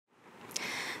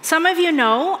Some of you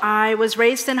know I was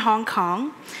raised in Hong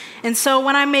Kong, and so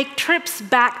when I make trips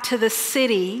back to the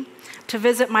city to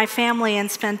visit my family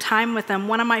and spend time with them,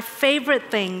 one of my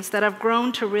favorite things that I've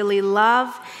grown to really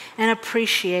love and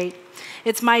appreciate,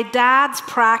 it's my dad's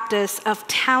practice of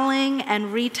telling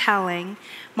and retelling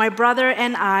my brother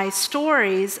and I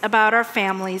stories about our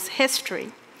family's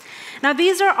history. Now,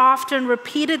 these are often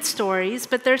repeated stories,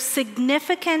 but they're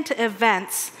significant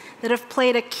events that have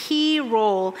played a key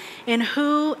role in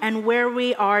who and where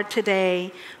we are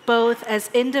today, both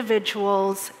as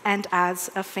individuals and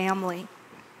as a family.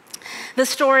 The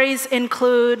stories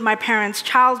include my parents'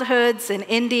 childhoods in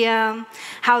India,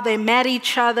 how they met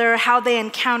each other, how they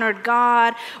encountered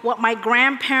God, what my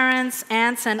grandparents,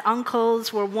 aunts, and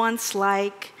uncles were once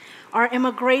like, our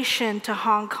immigration to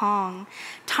Hong Kong,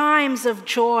 times of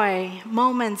joy,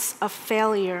 moments of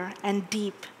failure, and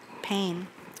deep pain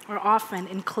are often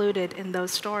included in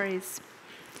those stories.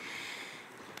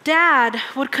 Dad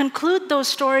would conclude those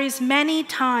stories many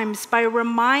times by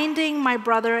reminding my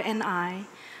brother and I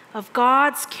of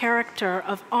God's character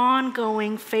of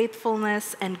ongoing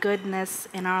faithfulness and goodness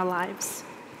in our lives.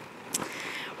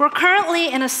 We're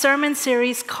currently in a sermon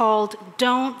series called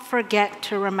Don't Forget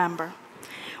to Remember,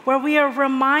 where we are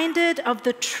reminded of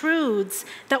the truths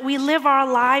that we live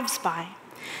our lives by.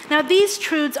 Now, these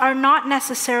truths are not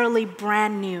necessarily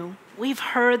brand new. We've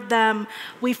heard them,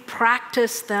 we've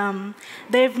practiced them.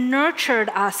 They've nurtured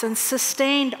us and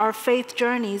sustained our faith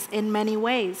journeys in many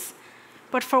ways.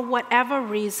 But for whatever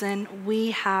reason,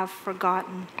 we have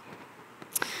forgotten.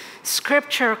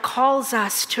 Scripture calls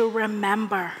us to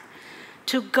remember,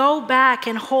 to go back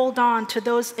and hold on to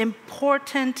those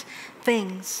important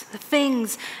things, the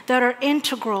things that are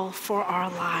integral for our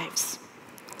lives.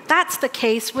 That's the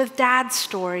case with Dad's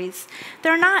stories.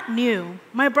 They're not new.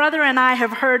 My brother and I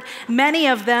have heard many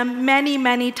of them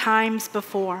many times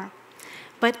before.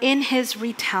 But in his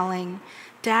retelling,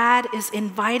 Dad is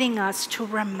inviting us to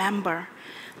remember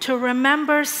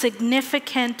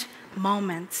significant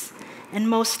moments, and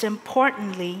most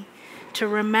importantly, to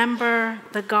remember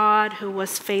the God who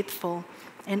was faithful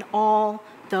in all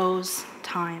those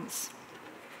times.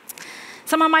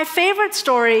 Some of my favorite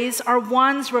stories are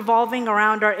ones revolving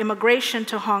around our immigration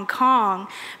to Hong Kong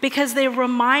because they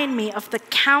remind me of the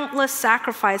countless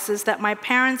sacrifices that my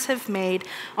parents have made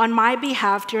on my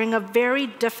behalf during a very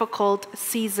difficult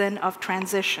season of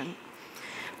transition.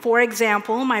 For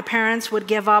example, my parents would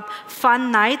give up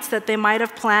fun nights that they might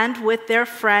have planned with their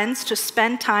friends to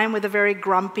spend time with a very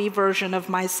grumpy version of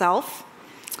myself.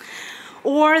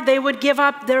 Or they would give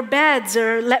up their beds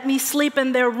or let me sleep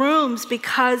in their rooms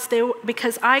because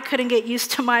I couldn't get used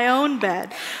to my own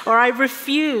bed. Or I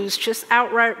just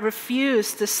outright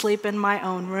refused to sleep in my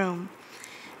own room.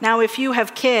 Now, if you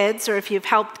have kids or if you've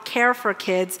helped care for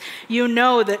kids, you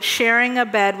know that sharing a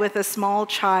bed with a small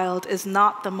child is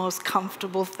not the most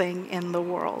comfortable thing in the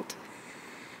world.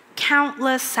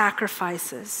 Countless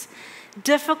sacrifices,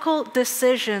 difficult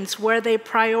decisions where they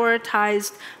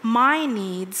prioritized my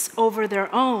needs over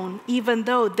their own, even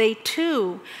though they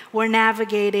too were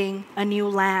navigating a new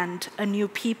land, a new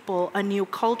people, a new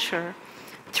culture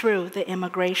through the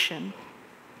immigration.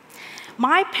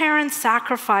 My parents'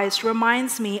 sacrifice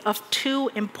reminds me of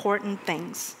two important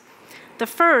things. The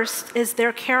first is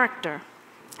their character,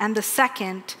 and the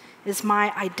second is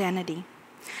my identity.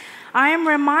 I am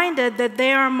reminded that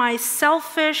they are my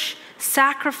selfish,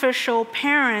 sacrificial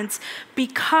parents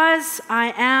because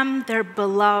I am their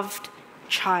beloved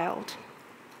child.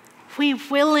 We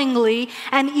willingly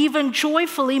and even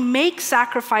joyfully make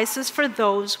sacrifices for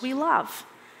those we love.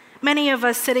 Many of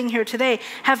us sitting here today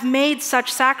have made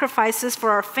such sacrifices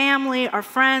for our family, our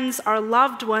friends, our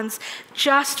loved ones,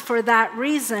 just for that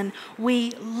reason.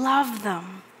 We love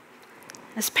them.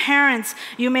 As parents,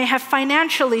 you may have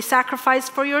financially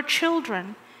sacrificed for your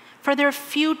children, for their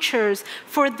futures,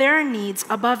 for their needs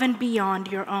above and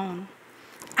beyond your own.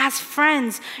 As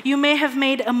friends, you may have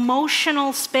made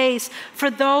emotional space for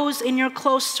those in your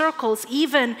close circles,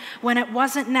 even when it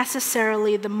wasn't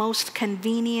necessarily the most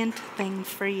convenient thing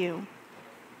for you.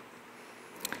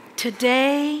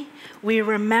 Today, we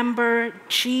remember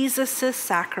Jesus'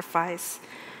 sacrifice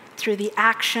through the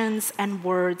actions and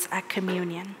words at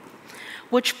communion,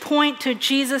 which point to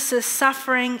Jesus'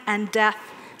 suffering and death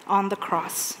on the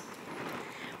cross.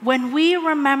 When we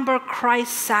remember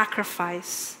Christ's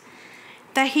sacrifice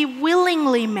that he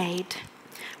willingly made,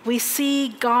 we see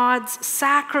God's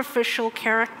sacrificial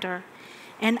character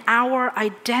and our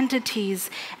identities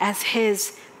as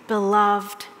his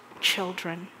beloved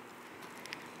children.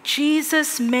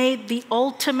 Jesus made the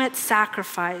ultimate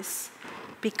sacrifice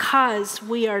because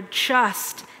we are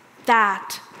just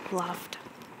that loved.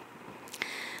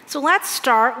 So let's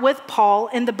start with Paul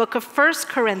in the book of 1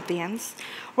 Corinthians,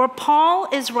 where Paul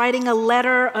is writing a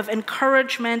letter of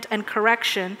encouragement and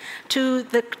correction to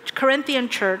the Corinthian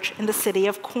church in the city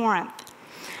of Corinth.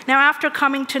 Now, after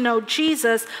coming to know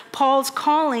Jesus, Paul's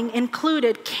calling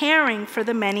included caring for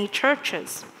the many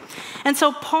churches. And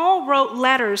so Paul wrote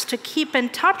letters to keep in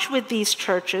touch with these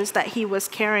churches that he was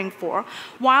caring for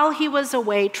while he was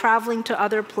away traveling to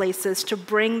other places to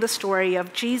bring the story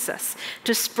of Jesus,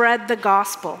 to spread the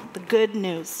gospel, the good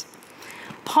news.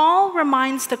 Paul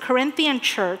reminds the Corinthian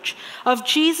church of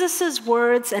Jesus'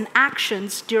 words and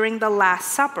actions during the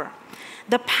Last Supper,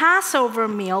 the Passover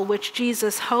meal which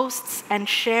Jesus hosts and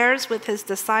shares with his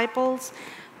disciples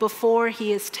before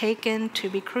he is taken to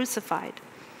be crucified.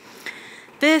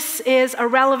 This is a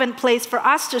relevant place for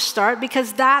us to start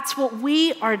because that's what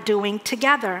we are doing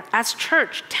together as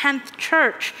church, 10th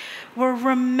Church. We're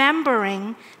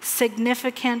remembering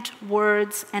significant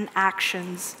words and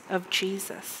actions of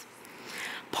Jesus.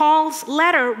 Paul's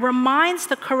letter reminds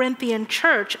the Corinthian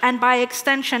church, and by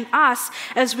extension us,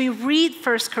 as we read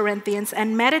 1 Corinthians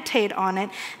and meditate on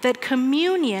it, that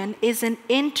communion is an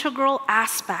integral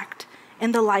aspect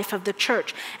in the life of the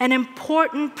church, an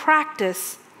important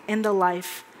practice in the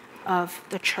life of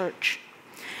the church.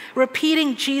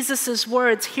 Repeating Jesus'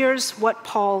 words, here's what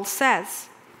Paul says.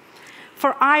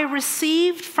 "For I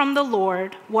received from the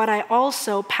Lord what I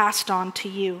also passed on to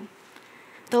you.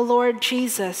 The Lord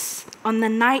Jesus, on the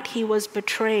night he was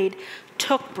betrayed,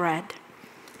 took bread,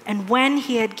 and when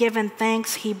he had given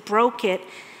thanks, he broke it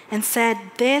and said,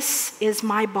 'This is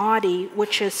my body,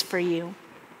 which is for you.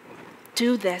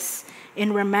 Do this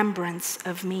in remembrance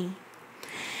of me.'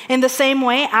 In the same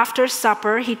way, after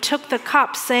supper, he took the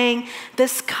cup, saying,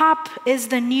 'This cup is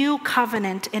the new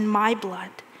covenant in my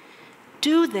blood.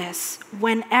 Do this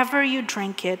whenever you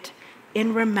drink it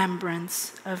in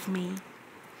remembrance of me.'"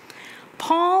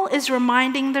 Paul is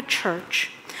reminding the church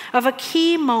of a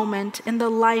key moment in the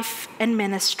life and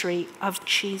ministry of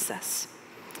Jesus,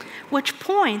 which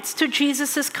points to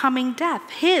Jesus' coming death,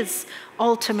 his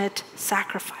ultimate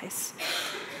sacrifice.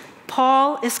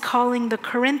 Paul is calling the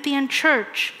Corinthian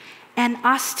church and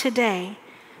us today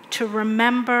to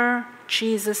remember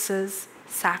Jesus'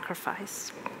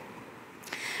 sacrifice.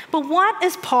 But what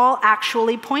is Paul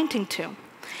actually pointing to?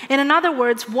 In other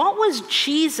words, what was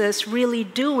Jesus really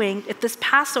doing at this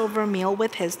Passover meal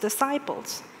with his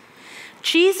disciples?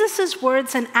 Jesus'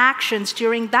 words and actions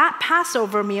during that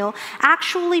Passover meal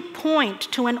actually point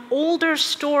to an older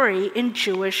story in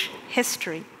Jewish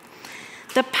history.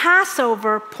 The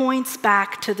Passover points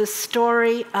back to the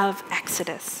story of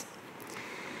Exodus.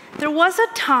 There was a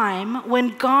time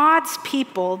when God's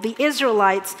people, the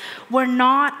Israelites, were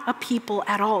not a people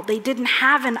at all. They didn't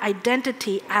have an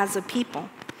identity as a people.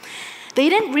 They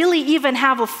didn't really even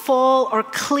have a full or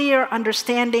clear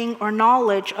understanding or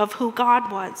knowledge of who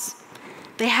God was.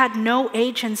 They had no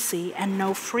agency and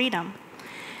no freedom.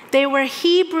 They were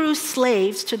Hebrew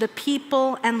slaves to the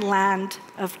people and land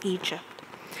of Egypt.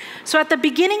 So at the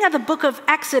beginning of the book of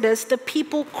Exodus, the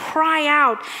people cry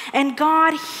out, and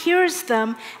God hears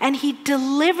them, and he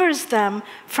delivers them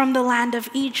from the land of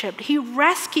Egypt. He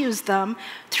rescues them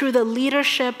through the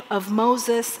leadership of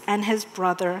Moses and his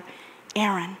brother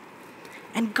Aaron.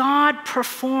 And God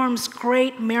performs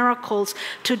great miracles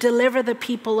to deliver the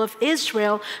people of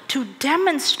Israel, to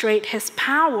demonstrate his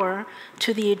power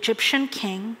to the Egyptian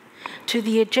king, to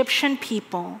the Egyptian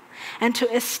people, and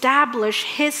to establish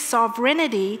his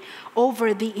sovereignty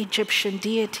over the Egyptian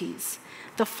deities,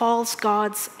 the false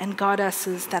gods and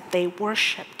goddesses that they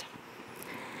worshipped.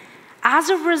 As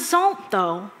a result,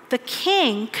 though, the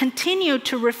king continued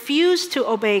to refuse to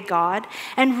obey God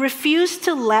and refused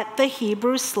to let the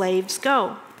Hebrew slaves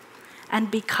go.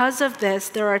 And because of this,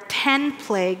 there are 10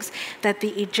 plagues that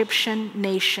the Egyptian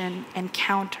nation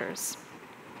encounters.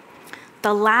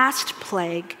 The last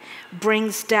plague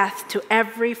brings death to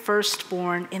every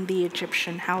firstborn in the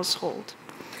Egyptian household.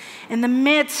 In the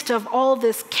midst of all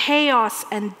this chaos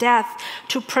and death,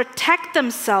 to protect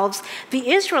themselves, the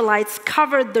Israelites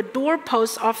covered the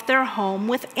doorposts of their home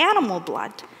with animal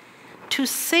blood to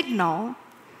signal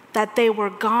that they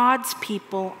were God's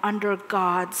people under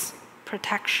God's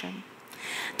protection.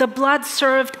 The blood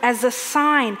served as a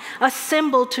sign, a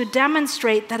symbol to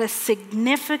demonstrate that a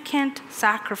significant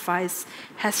sacrifice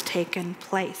has taken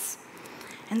place.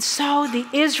 And so the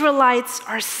Israelites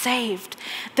are saved.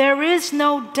 There is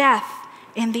no death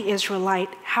in the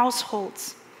Israelite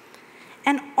households.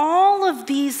 And all of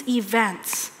these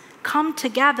events come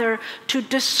together to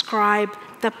describe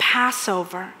the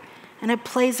Passover. And it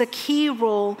plays a key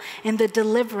role in the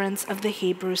deliverance of the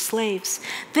Hebrew slaves.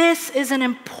 This is an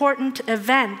important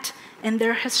event in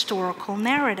their historical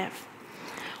narrative.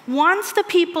 Once the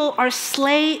people are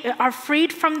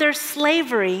freed from their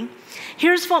slavery,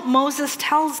 here's what Moses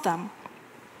tells them.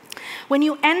 When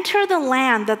you enter the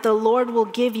land that the Lord will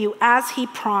give you as he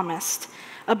promised,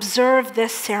 observe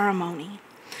this ceremony.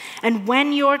 And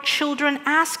when your children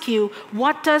ask you,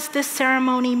 what does this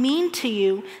ceremony mean to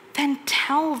you? Then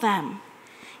tell them,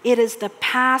 it is the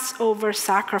Passover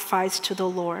sacrifice to the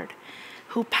Lord,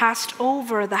 who passed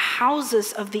over the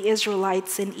houses of the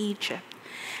Israelites in Egypt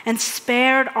and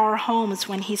spared our homes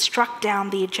when he struck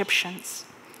down the Egyptians.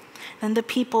 Then the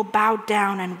people bowed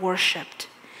down and worshiped.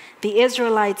 The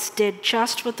Israelites did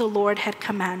just what the Lord had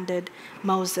commanded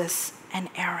Moses and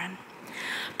Aaron.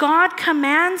 God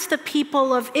commands the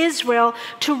people of Israel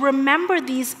to remember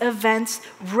these events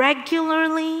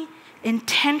regularly,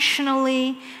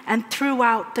 intentionally, and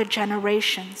throughout the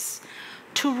generations.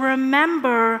 To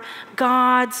remember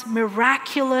God's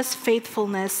miraculous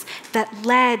faithfulness that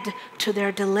led to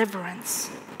their deliverance,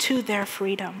 to their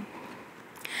freedom.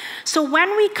 So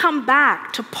when we come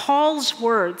back to Paul's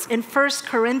words in 1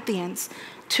 Corinthians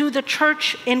to the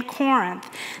church in Corinth,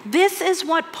 this is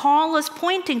what Paul is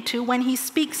pointing to when he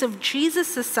speaks of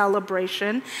Jesus'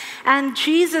 celebration and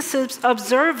Jesus'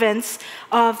 observance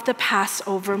of the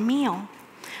Passover meal.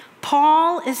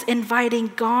 Paul is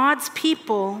inviting God's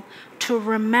people to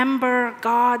remember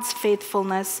God's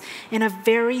faithfulness in a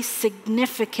very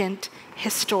significant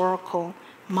historical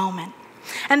moment.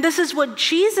 And this is what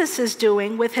Jesus is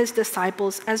doing with his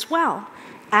disciples as well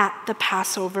at the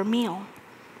Passover meal.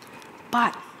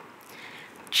 But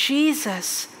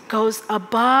Jesus goes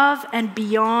above and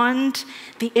beyond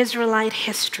the Israelite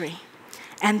history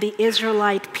and the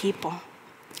Israelite people.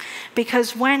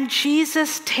 Because when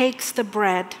Jesus takes the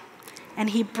bread and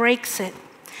he breaks it,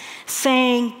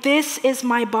 saying, "This is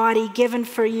my body given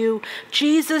for you,"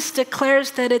 Jesus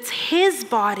declares that it's his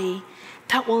body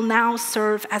that will now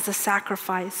serve as a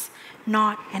sacrifice,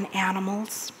 not an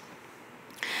animal's.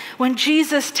 When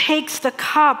Jesus takes the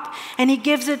cup and he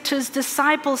gives it to his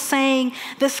disciples saying,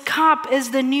 "This cup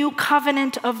is the new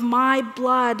covenant of my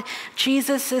blood,"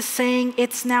 Jesus is saying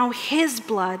it's now his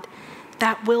blood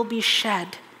that will be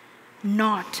shed,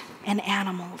 not an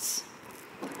animal's.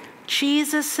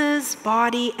 Jesus'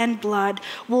 body and blood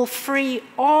will free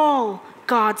all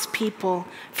God's people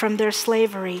from their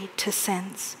slavery to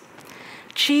sins.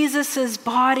 Jesus'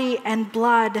 body and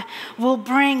blood will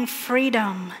bring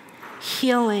freedom,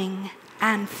 healing,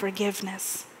 and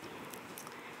forgiveness.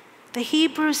 The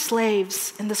Hebrew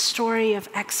slaves in the story of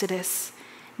Exodus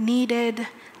needed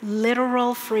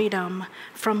literal freedom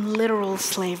from literal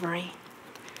slavery.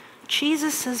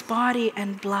 Jesus' body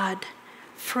and blood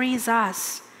frees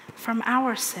us from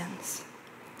our sins.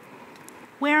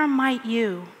 Where might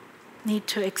you need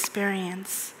to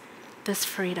experience this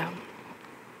freedom?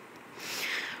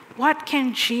 What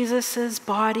can Jesus'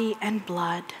 body and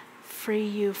blood free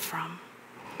you from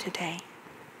today?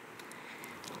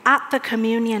 At the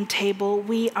communion table,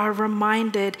 we are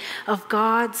reminded of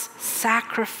God's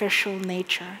sacrificial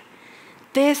nature.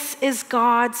 This is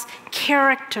God's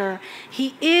character.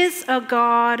 He is a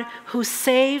God who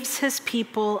saves his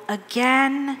people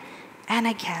again and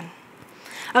again.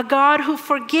 A God who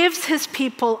forgives his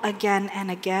people again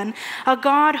and again. A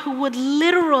God who would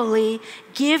literally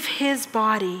give his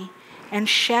body and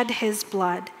shed his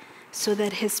blood so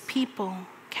that his people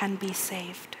can be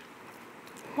saved.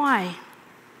 Why?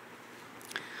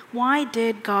 Why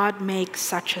did God make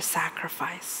such a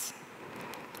sacrifice?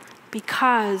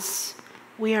 Because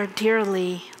we are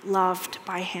dearly loved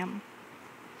by him.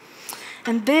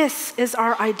 And this is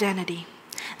our identity.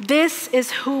 This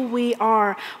is who we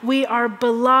are. We are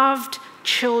beloved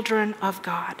children of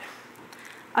God.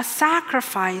 A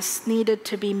sacrifice needed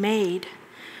to be made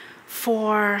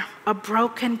for a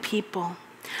broken people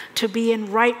to be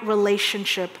in right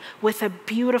relationship with a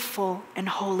beautiful and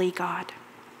holy God.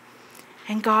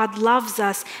 And God loves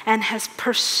us and has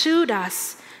pursued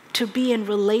us to be in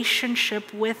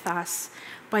relationship with us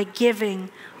by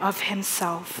giving of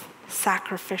himself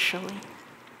sacrificially.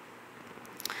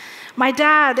 My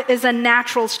dad is a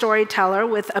natural storyteller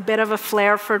with a bit of a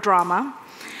flair for drama,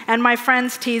 and my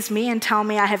friends tease me and tell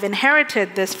me I have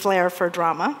inherited this flair for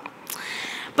drama.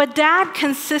 But Dad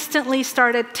consistently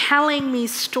started telling me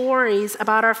stories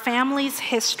about our family's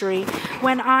history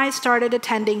when I started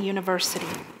attending university.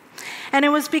 And it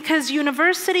was because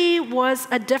university was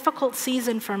a difficult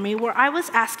season for me where I was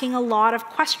asking a lot of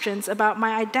questions about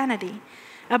my identity,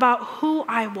 about who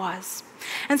I was.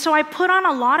 And so I put on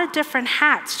a lot of different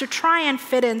hats to try and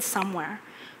fit in somewhere,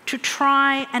 to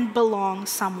try and belong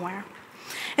somewhere.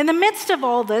 In the midst of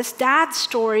all this, Dad's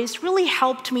stories really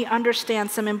helped me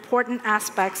understand some important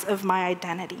aspects of my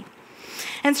identity.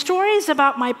 And stories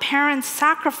about my parents'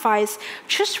 sacrifice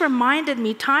just reminded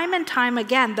me time and time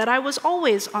again that I was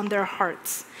always on their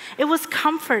hearts. It was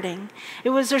comforting, it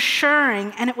was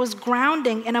assuring, and it was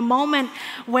grounding in a moment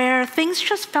where things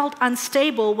just felt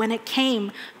unstable when it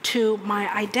came to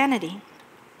my identity.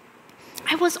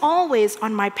 I was always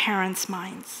on my parents'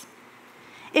 minds.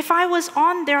 If I was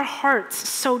on their hearts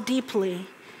so deeply,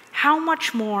 how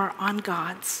much more on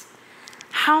God's?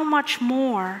 How much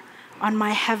more on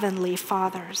my heavenly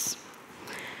Father's?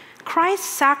 Christ's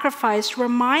sacrifice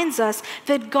reminds us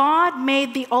that God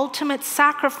made the ultimate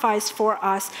sacrifice for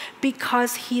us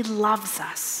because he loves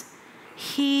us.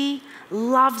 He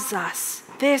loves us.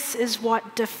 This is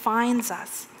what defines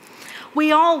us.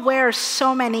 We all wear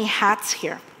so many hats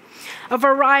here. A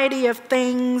variety of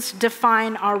things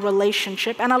define our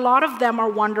relationship, and a lot of them are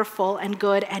wonderful and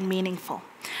good and meaningful.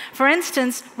 For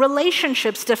instance,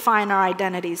 relationships define our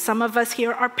identities. Some of us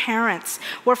here are parents,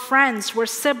 we're friends, we're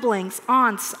siblings,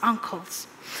 aunts, uncles.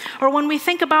 Or when we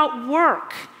think about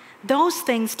work, those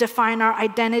things define our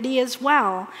identity as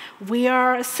well. We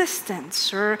are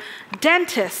assistants, or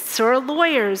dentists, or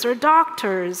lawyers, or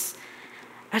doctors,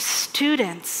 as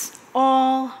students,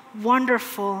 all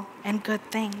wonderful and good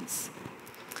things.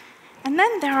 And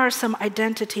then there are some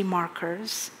identity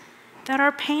markers that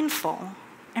are painful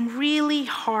and really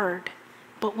hard,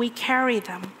 but we carry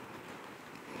them.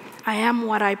 I am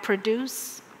what I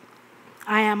produce.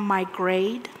 I am my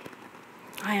grade.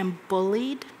 I am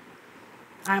bullied.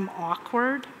 I'm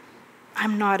awkward.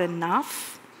 I'm not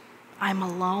enough. I'm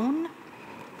alone.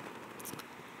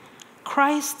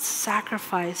 Christ's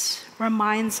sacrifice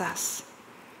reminds us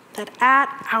that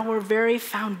at our very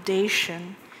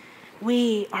foundation,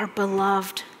 we are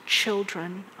beloved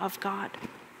children of God.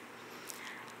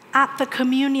 At the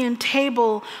communion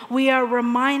table, we are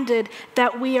reminded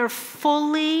that we are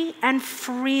fully and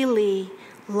freely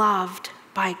loved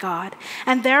by God.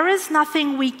 And there is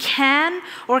nothing we can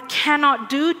or cannot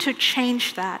do to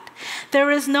change that.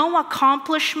 There is no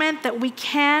accomplishment that we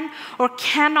can or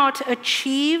cannot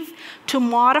achieve to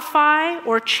modify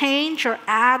or change or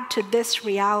add to this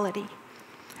reality.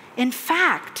 In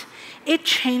fact, it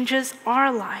changes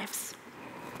our lives.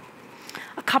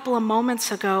 A couple of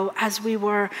moments ago, as we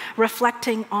were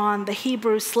reflecting on the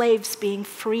Hebrew slaves being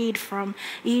freed from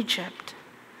Egypt,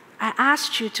 I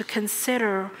asked you to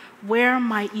consider, where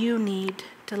might you need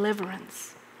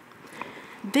deliverance?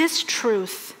 This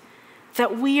truth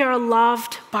that we are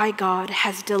loved by God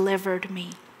has delivered me.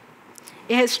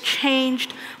 It has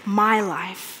changed my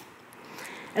life.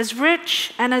 As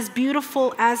rich and as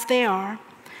beautiful as they are,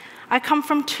 I come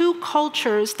from two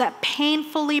cultures that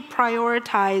painfully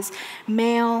prioritize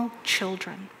male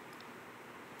children.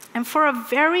 And for a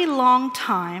very long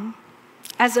time,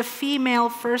 as a female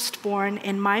firstborn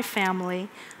in my family,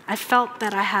 I felt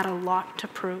that I had a lot to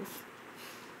prove.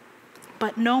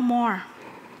 But no more.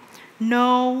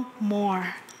 No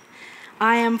more.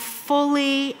 I am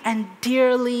fully and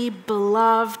dearly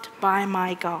beloved by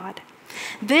my God.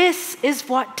 This is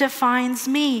what defines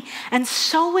me, and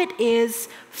so it is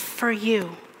for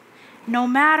you. No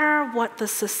matter what the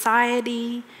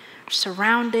society,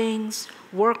 surroundings,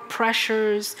 work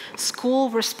pressures, school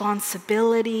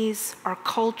responsibilities, or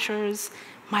cultures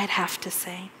might have to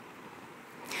say.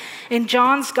 In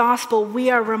John's gospel, we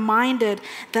are reminded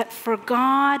that for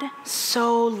God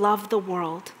so loved the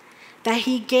world, that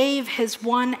he gave his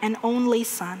one and only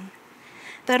Son,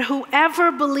 that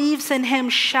whoever believes in him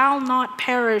shall not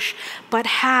perish, but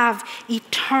have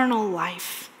eternal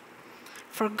life.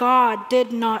 For God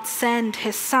did not send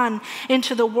his Son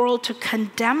into the world to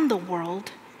condemn the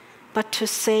world, but to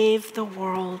save the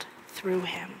world through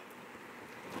him.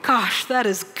 Gosh, that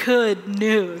is good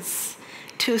news.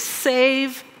 To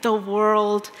save the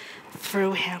world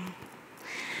through him.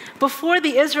 Before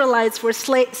the Israelites were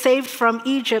saved from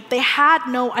Egypt, they had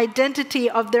no identity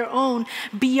of their own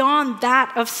beyond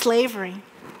that of slavery.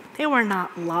 They were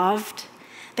not loved.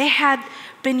 They had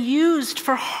been used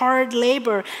for hard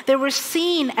labor. They were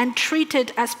seen and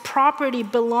treated as property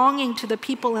belonging to the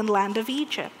people and land of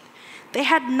Egypt. They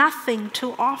had nothing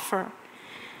to offer.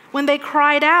 When they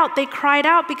cried out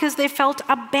because they felt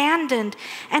abandoned,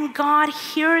 and God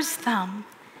hears them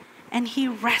and he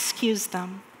rescues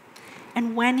them.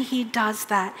 And when he does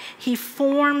that, he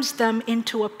forms them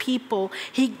into a people.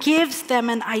 He gives them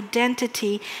an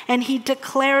identity, and he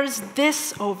declares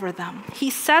this over them. He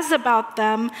says about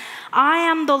them, I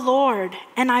am the Lord,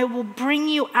 and I will bring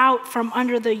you out from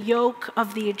under the yoke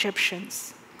of the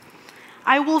Egyptians.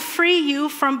 I will free you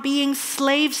from being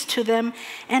slaves to them,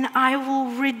 and I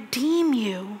will redeem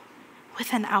you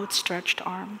with an outstretched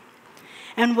arm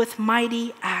and with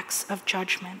mighty acts of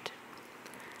judgment.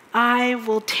 I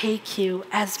will take you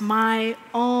as my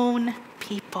own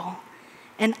people,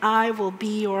 and I will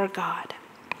be your God.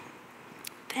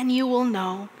 Then you will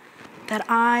know that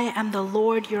I am the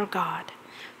Lord your God,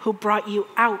 who brought you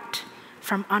out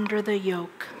from under the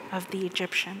yoke of the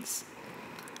Egyptians.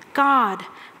 God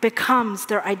becomes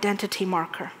their identity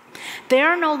marker. They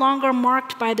are no longer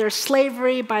marked by their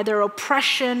slavery, by their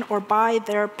oppression, or by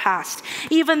their past,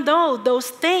 even though those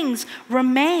things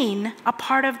remain a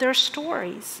part of their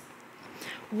stories.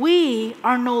 We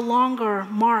are no longer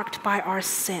marked by our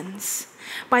sins,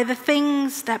 by the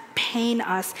things that pain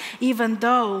us, even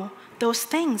though those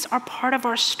things are part of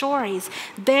our stories.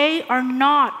 They are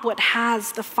not what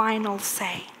has the final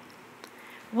say.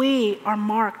 We are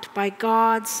marked by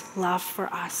God's love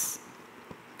for us.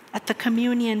 At the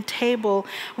communion table,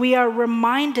 we are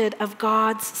reminded of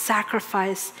God's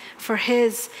sacrifice for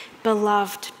his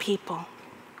beloved people.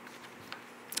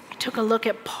 I took a look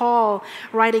at Paul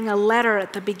writing a letter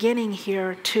at the beginning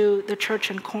here to the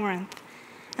church in Corinth.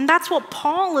 And that's what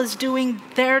Paul is doing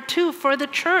there too for the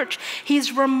church.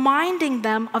 He's reminding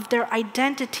them of their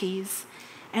identities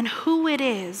and who it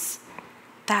is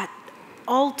that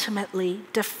ultimately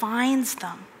defines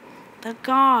them, the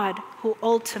God who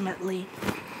ultimately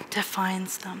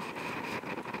defines them.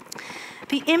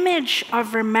 The image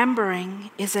of remembering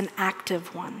is an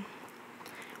active one.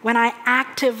 When I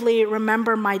actively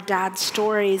remember my dad's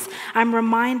stories, I'm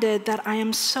reminded that I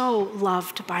am so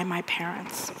loved by my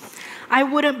parents. I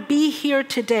wouldn't be here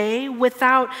today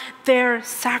without their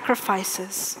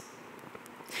sacrifices.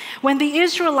 When the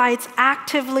Israelites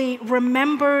actively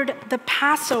remembered the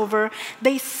Passover,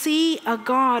 they see a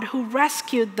God who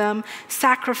rescued them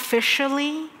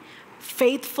sacrificially,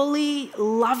 faithfully,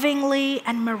 lovingly,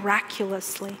 and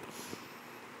miraculously.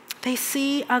 They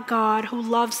see a God who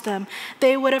loves them.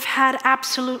 They would have had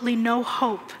absolutely no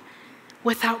hope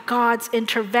without God's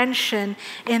intervention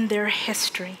in their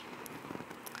history.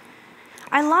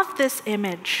 I love this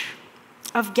image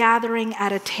of gathering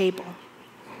at a table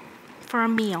for a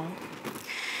meal.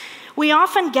 We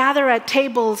often gather at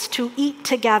tables to eat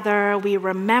together. We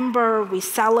remember, we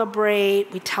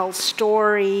celebrate, we tell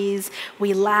stories,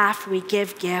 we laugh, we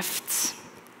give gifts.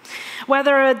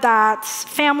 Whether that's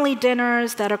family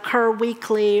dinners that occur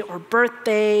weekly, or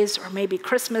birthdays, or maybe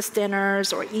Christmas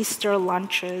dinners, or Easter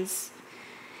lunches.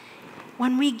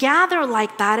 When we gather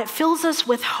like that, it fills us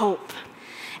with hope.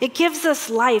 It gives us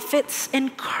life. It's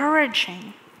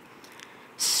encouraging.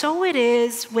 So it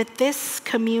is with this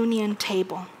communion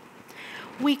table.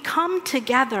 We come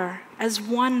together as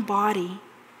one body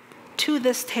to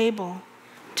this table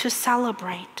to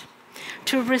celebrate,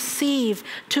 to receive,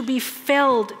 to be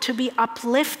filled, to be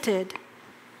uplifted,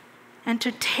 and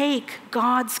to take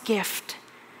God's gift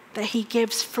that he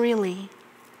gives freely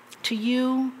to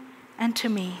you and to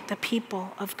me, the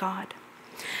people of God.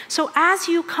 So as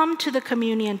you come to the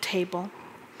communion table,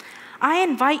 I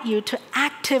invite you to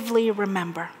actively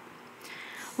remember.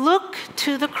 Look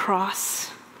to the cross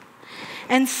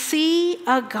and see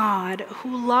a God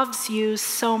who loves you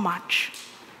so much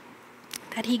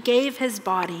that he gave his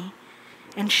body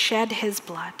and shed his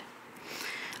blood.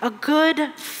 A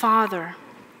good father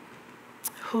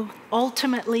who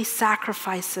ultimately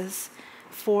sacrifices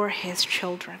for his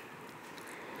children.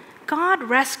 God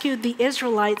rescued the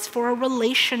Israelites for a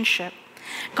relationship.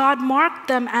 God marked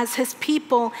them as his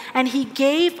people, and he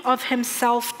gave of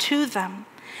himself to them.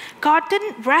 God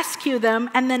didn't rescue them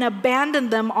and then abandon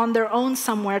them on their own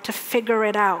somewhere to figure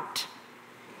it out.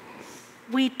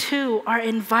 We too are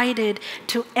invited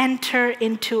to enter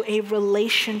into a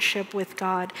relationship with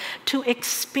God, to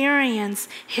experience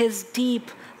his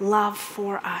deep love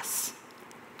for us.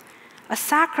 A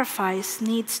sacrifice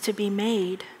needs to be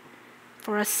made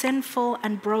for a sinful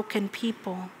and broken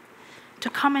people to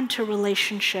come into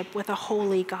relationship with a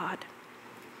holy God,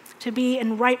 to be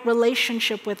in right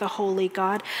relationship with a holy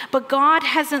God. But God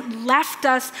hasn't left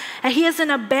us, and he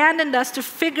hasn't abandoned us to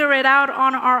figure it out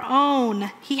on our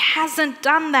own. He hasn't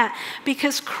done that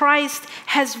because Christ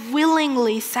has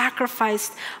willingly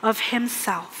sacrificed of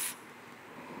himself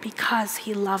because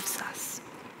he loves us.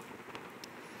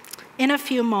 In a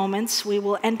few moments, we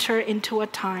will enter into a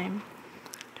time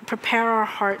to prepare our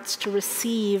hearts to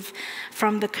receive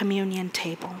from the communion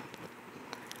table.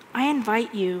 I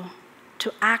invite you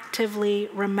to actively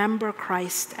remember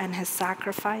Christ and his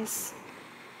sacrifice.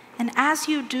 And as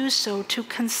you do so, to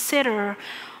consider,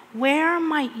 where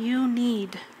might you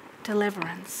need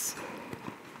deliverance?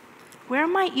 Where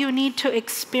might you need to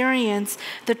experience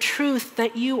the truth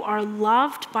that you are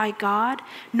loved by God,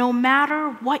 no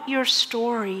matter what your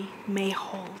story may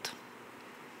hold?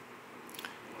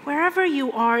 Wherever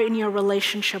you are in your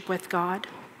relationship with God,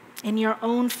 in your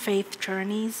own faith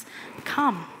journeys,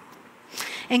 come.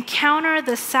 Encounter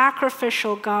the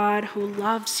sacrificial God who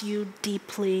loves you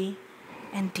deeply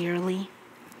and dearly.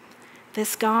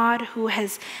 This God who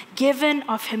has given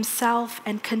of himself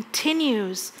and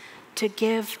continues to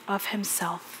give of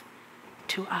himself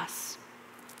to us.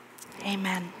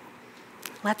 Amen.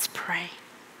 Let's pray.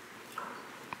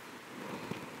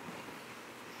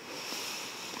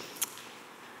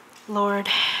 Lord,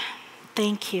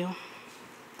 thank you.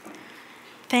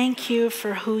 Thank you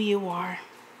for who you are.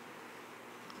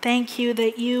 Thank you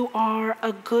that you are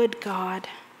a good God,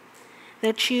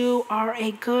 that you are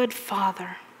a good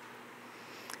Father,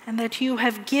 and that you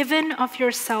have given of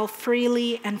yourself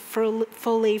freely and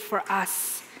fully for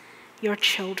us, your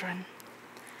children.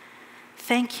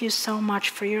 Thank you so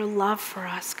much for your love for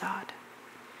us, God.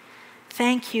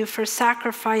 Thank you for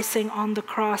sacrificing on the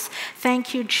cross.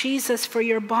 Thank you, Jesus, for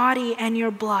your body and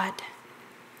your blood.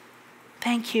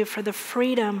 Thank you for the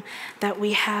freedom that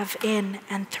we have in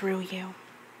and through you.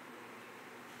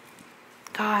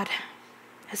 God,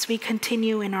 as we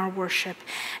continue in our worship,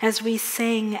 as we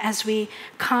sing, as we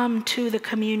come to the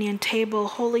communion table,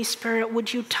 Holy Spirit,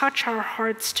 would you touch our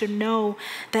hearts to know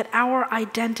that our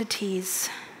identities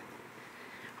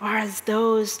are as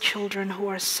those children who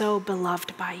are so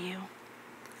beloved by you,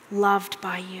 loved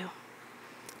by you,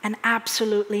 and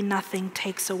absolutely nothing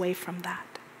takes away from that.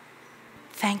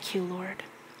 Thank you, Lord.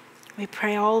 We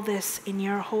pray all this in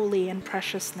your holy and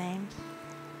precious name.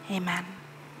 Amen.